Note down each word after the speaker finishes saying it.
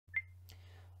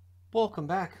Welcome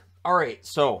back. All right,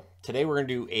 so today we're going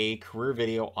to do a career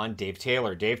video on Dave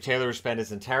Taylor. Dave Taylor spent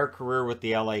his entire career with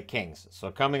the LA Kings. So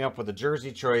coming up with a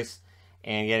jersey choice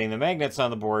and getting the magnets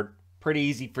on the board, pretty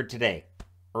easy for today.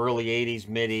 Early 80s,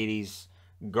 mid 80s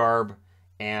garb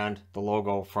and the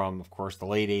logo from, of course, the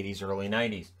late 80s, early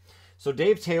 90s. So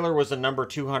Dave Taylor was a number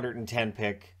 210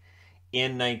 pick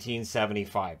in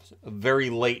 1975. A very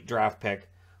late draft pick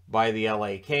by the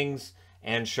LA Kings,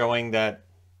 and showing that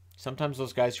sometimes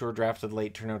those guys who are drafted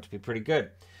late turn out to be pretty good.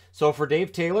 So for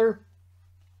Dave Taylor,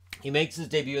 he makes his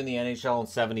debut in the NHL in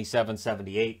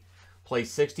 77-78, plays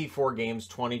 64 games,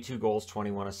 22 goals,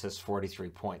 21 assists, 43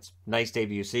 points. Nice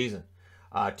debut season.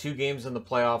 2 games in the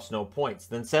playoffs, no points.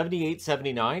 Then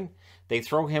 78-79, they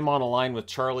throw him on a line with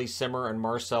Charlie Simmer and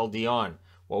Marcel Dion.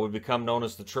 What would become known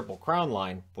as the Triple Crown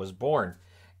line was born.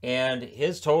 And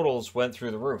his totals went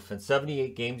through the roof. In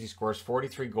 78 games, he scores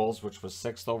 43 goals, which was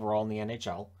 6th overall in the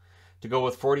NHL, to go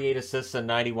with 48 assists and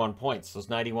 91 points. Those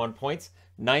 91 points,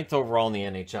 9th overall in the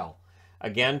NHL.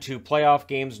 Again, 2 playoff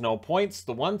games, no points.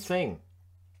 The one thing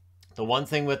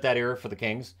with that era for the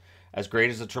Kings, as great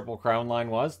as the Triple Crown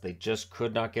line was, they just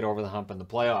could not get over the hump in the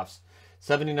playoffs.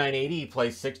 79-80, he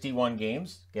plays 61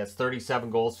 games, gets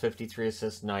 37 goals, 53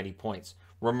 assists, 90 points.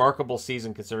 Remarkable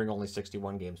season considering only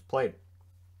 61 games played.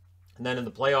 And then in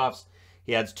the playoffs,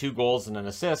 he adds 2 goals and an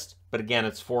assist, but again,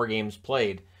 it's 4 games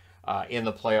played in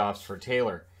the playoffs for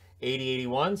Taylor.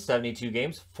 80-81, 72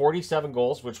 games, 47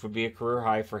 goals, which would be a career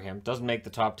high for him. Doesn't make the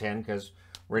top 10 because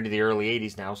we're into the early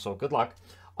 80s now, so good luck.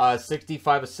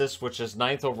 65 assists, which is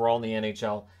 9th overall in the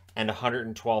NHL, and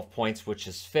 112 points, which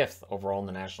is 5th overall in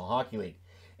the National Hockey League.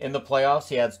 In the playoffs,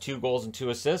 he adds 2 goals and 2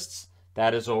 assists.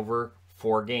 That is over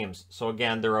 4 games. So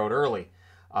again, they're out early.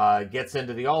 Gets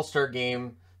into the All-Star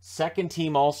game, 2nd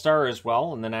team All-Star as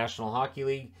well in the National Hockey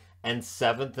League, and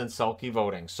 7th in Selke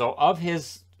voting. So of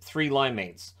his 3 line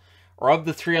mates, or of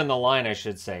the 3 on the line, I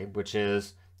should say, which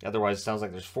is, otherwise it sounds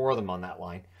like there's 4 of them on that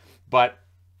line, but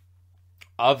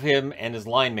of him and his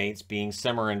line mates being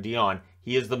Simmer and Dion,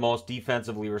 he is the most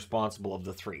defensively responsible of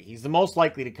the 3. He's the most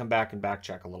likely to come back and back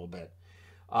check a little bit.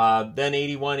 Then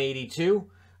 81-82,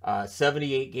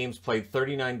 78 games played,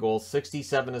 39 goals,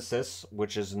 67 assists,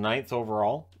 which is 9th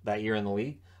overall that year in the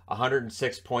league,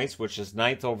 106 points, which is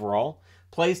 9th overall.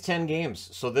 Plays 10 games.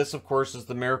 So this, of course, is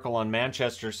the Miracle on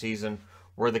Manchester season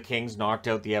where the Kings knocked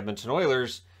out the Edmonton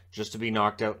Oilers just to be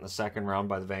knocked out in the 2nd round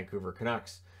by the Vancouver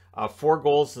Canucks. 4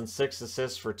 goals and 6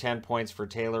 assists for 10 points for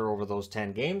Taylor over those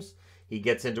 10 games. He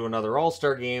gets into another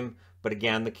All-Star game, but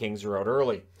again, the Kings are out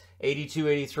early.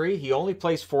 82-83, he only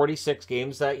plays 46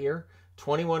 games that year.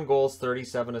 21 goals,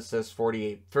 37 assists,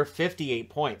 58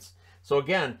 points. So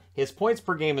again, his points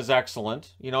per game is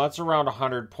excellent. You know, it's around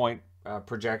 100-point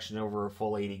projection over a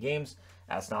full 80 games.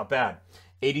 That's not bad.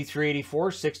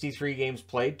 83-84, 63 games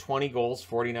played, 20 goals,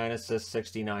 49 assists,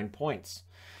 69 points.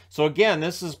 So again,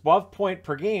 this is above point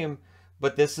per game,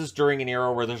 but this is during an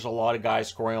era where there's a lot of guys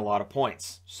scoring a lot of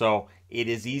points. So it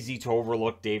is easy to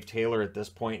overlook Dave Taylor at this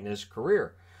point in his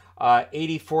career.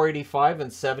 84-85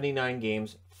 and 79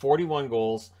 games, 41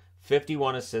 goals,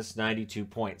 51 assists, 92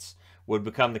 points. Would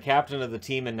become the captain of the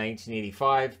team in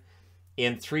 1985.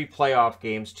 In 3 playoff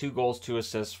games, 2 goals, 2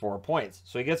 assists, 4 points.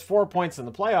 So he gets 4 points in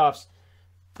the playoffs,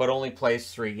 but only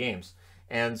plays 3 games.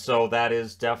 And so that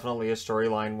is definitely a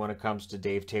storyline when it comes to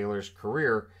Dave Taylor's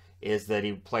career, is that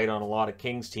he played on a lot of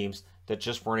Kings teams that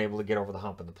just weren't able to get over the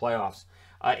hump in the playoffs.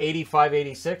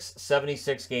 85-86,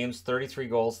 76 games, 33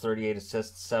 goals, 38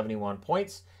 assists, 71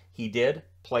 points. He did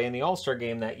play in the All-Star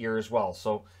game that year as well.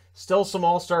 So still some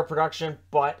All-Star production,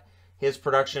 but his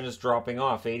production is dropping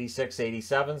off.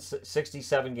 86-87,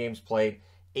 67 games played,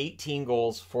 18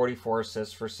 goals, 44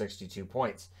 assists for 62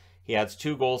 points. He adds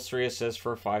 2 goals, 3 assists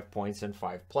for 5 points in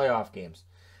 5 playoff games.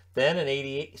 Then in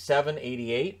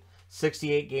 87-88,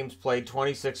 68 games played,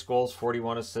 26 goals,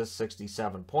 41 assists,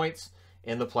 67 points.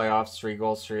 In the playoffs, 3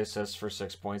 goals, 3 assists for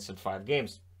 6 points in 5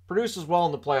 games. Produces well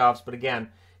in the playoffs, but again,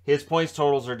 his points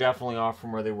totals are definitely off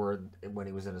from where they were when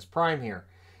he was in his prime here.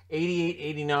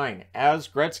 88-89, as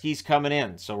Gretzky's coming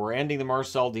in. So we're ending the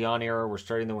Marcel Dion era. We're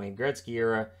starting the Wayne Gretzky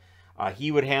era. He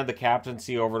would hand the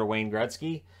captaincy over to Wayne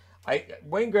Gretzky.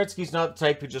 Wayne Gretzky's not the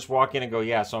type who just walk in and go,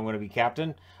 yeah, so I'm going to be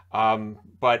captain.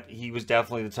 But he was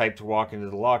definitely the type to walk into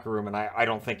the locker room, and I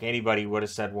don't think anybody would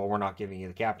have said, well, we're not giving you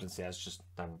the captaincy.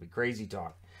 That would be crazy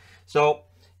talk. So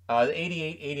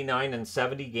 88, 89, and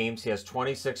 70 games, he has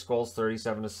 26 goals,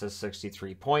 37 assists,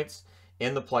 63 points.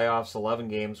 In the playoffs, 11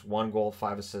 games, 1 goal,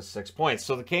 5 assists, 6 points.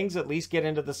 So the Kings at least get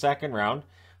into the 2nd round,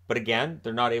 but again,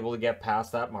 they're not able to get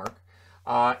past that mark.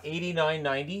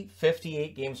 89-90,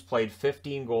 58 games played,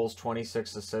 15 goals,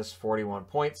 26 assists, 41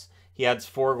 points. He adds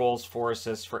 4 goals, 4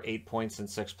 assists for 8 points in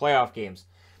 6 playoff games.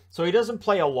 So he doesn't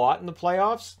play a lot in the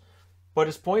playoffs, but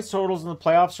his points totals in the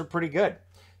playoffs are pretty good.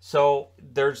 So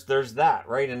there's that,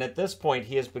 right? And at this point,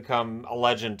 he has become a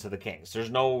legend to the Kings.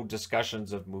 There's no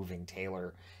discussions of moving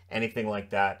Taylor, anything like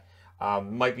that.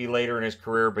 Might be later in his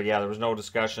career, but yeah, there was no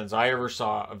discussions I ever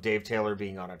saw of Dave Taylor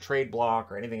being on a trade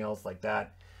block or anything else like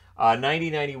that.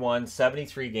 90-91,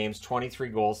 73 games, 23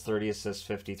 goals, 30 assists,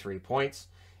 53 points.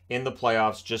 In the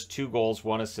playoffs, just 2 goals,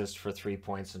 1 assist for 3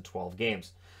 points in 12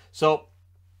 games. So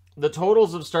the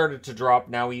totals have started to drop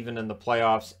now even in the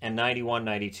playoffs, and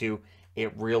 91-92,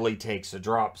 it really takes a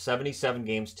drop. 77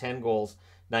 games, 10 goals,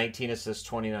 19 assists,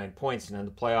 29 points. And in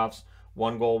the playoffs,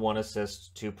 1 goal, 1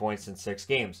 assist, 2 points in 6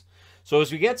 games. So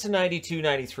as we get to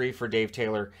 92-93 for Dave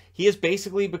Taylor, he has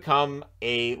basically become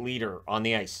a leader on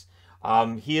the ice.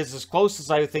 He is as close as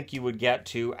I think you would get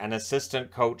to an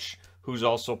assistant coach who's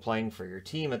also playing for your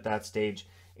team at that stage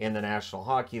in the National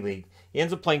Hockey League. He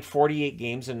ends up playing 48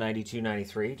 games in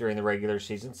 92-93 during the regular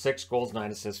season, 6 goals,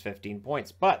 9 assists, 15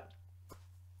 points. But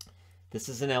this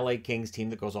is an LA Kings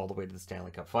team that goes all the way to the Stanley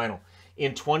Cup Final.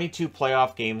 In 22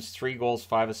 playoff games, 3 goals,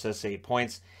 5 assists, 8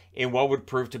 points in what would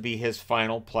prove to be his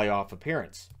final playoff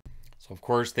appearance. So, of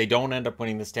course, they don't end up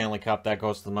winning the Stanley Cup. That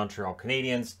goes to the Montreal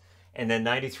Canadiens. And then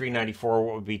 93-94,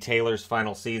 what would be Taylor's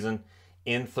final season.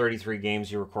 In 33 games,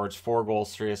 he records 4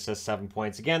 goals, 3 assists, 7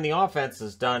 points. Again, the offense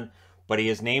is done, but he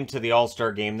is named to the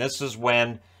All-Star game. This is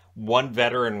when one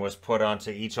veteran was put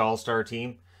onto each All-Star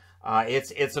team.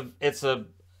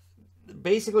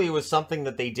 Basically, it was something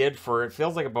that they did for, it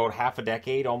feels like about half a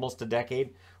decade, almost a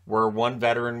decade, where one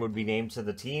veteran would be named to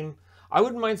the team. I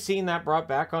wouldn't mind seeing that brought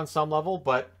back on some level,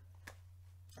 but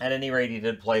at any rate, he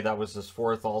did play. That was his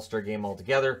 4th All-Star game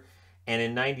altogether. And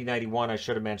in 90-91, I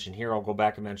should have mentioned here, I'll go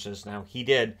back and mention this now, he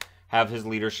did have his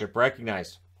leadership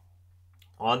recognized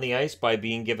on the ice by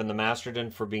being given the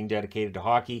Masterton for being dedicated to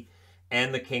hockey,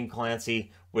 and the King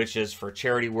Clancy, which is for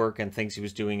charity work and things he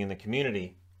was doing in the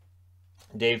community.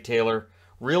 Dave Taylor,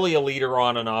 really a leader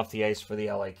on and off the ice for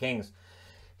the LA Kings.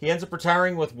 He ends up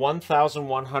retiring with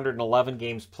 1,111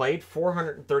 games played,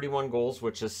 431 goals,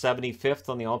 which is 75th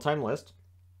on the all-time list.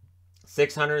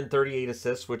 638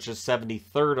 assists, which is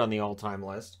 73rd on the all-time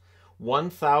list.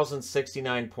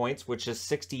 1,069 points, which is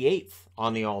 68th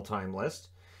on the all-time list.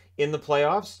 In the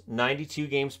playoffs, 92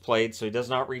 games played, so he does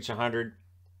not reach 100.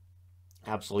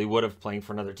 Absolutely would have playing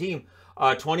for another team.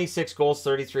 26 goals,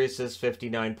 33 assists,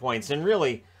 59 points. And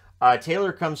really,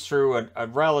 Taylor comes through a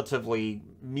relatively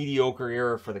mediocre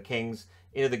era for the Kings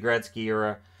into the Gretzky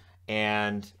era.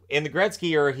 And in the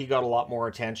Gretzky era, he got a lot more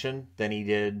attention than he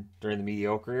did during the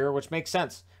mediocre era, which makes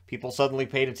sense. People suddenly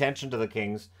paid attention to the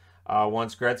Kings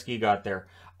once Gretzky got there.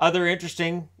 Other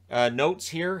interesting notes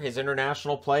here, his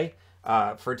international play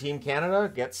for Team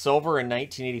Canada gets silver in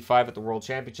 1985 at the World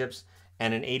Championships,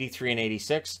 and in 83 and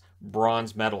 86,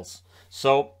 bronze medals.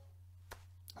 So,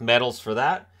 medals for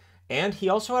that. And he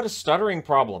also had a stuttering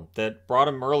problem that brought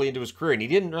him early into his career, and he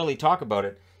didn't really talk about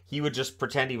it. He would just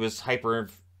pretend he was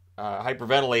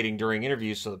hyperventilating during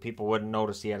interviews so that people wouldn't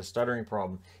notice he had a stuttering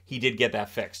problem. He did get that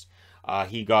fixed.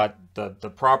 He got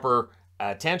the proper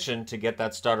attention to get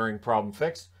that stuttering problem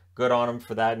fixed. Good on him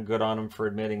for that, and good on him for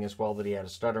admitting as well that he had a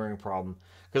stuttering problem.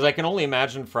 Because I can only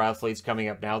imagine for athletes coming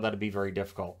up now, that'd be very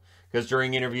difficult. Because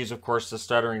during interviews, of course, the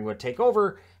stuttering would take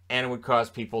over, and it would cause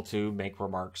people to make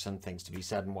remarks and things to be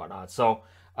said and whatnot. So,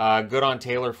 good on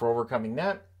Taylor for overcoming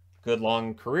that. Good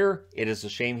long career. It is a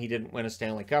shame he didn't win a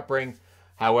Stanley Cup ring.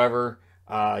 However,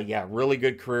 yeah, really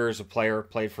good career as a player.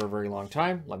 Played for a very long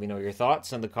time. Let me know your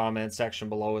thoughts in the comment section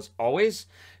below as always.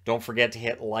 Don't forget to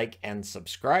hit like and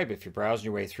subscribe. If you're browsing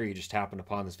your way through, you just happened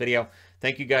upon this video.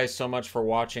 Thank you guys so much for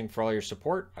watching, for all your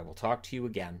support. I will talk to you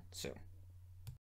again soon.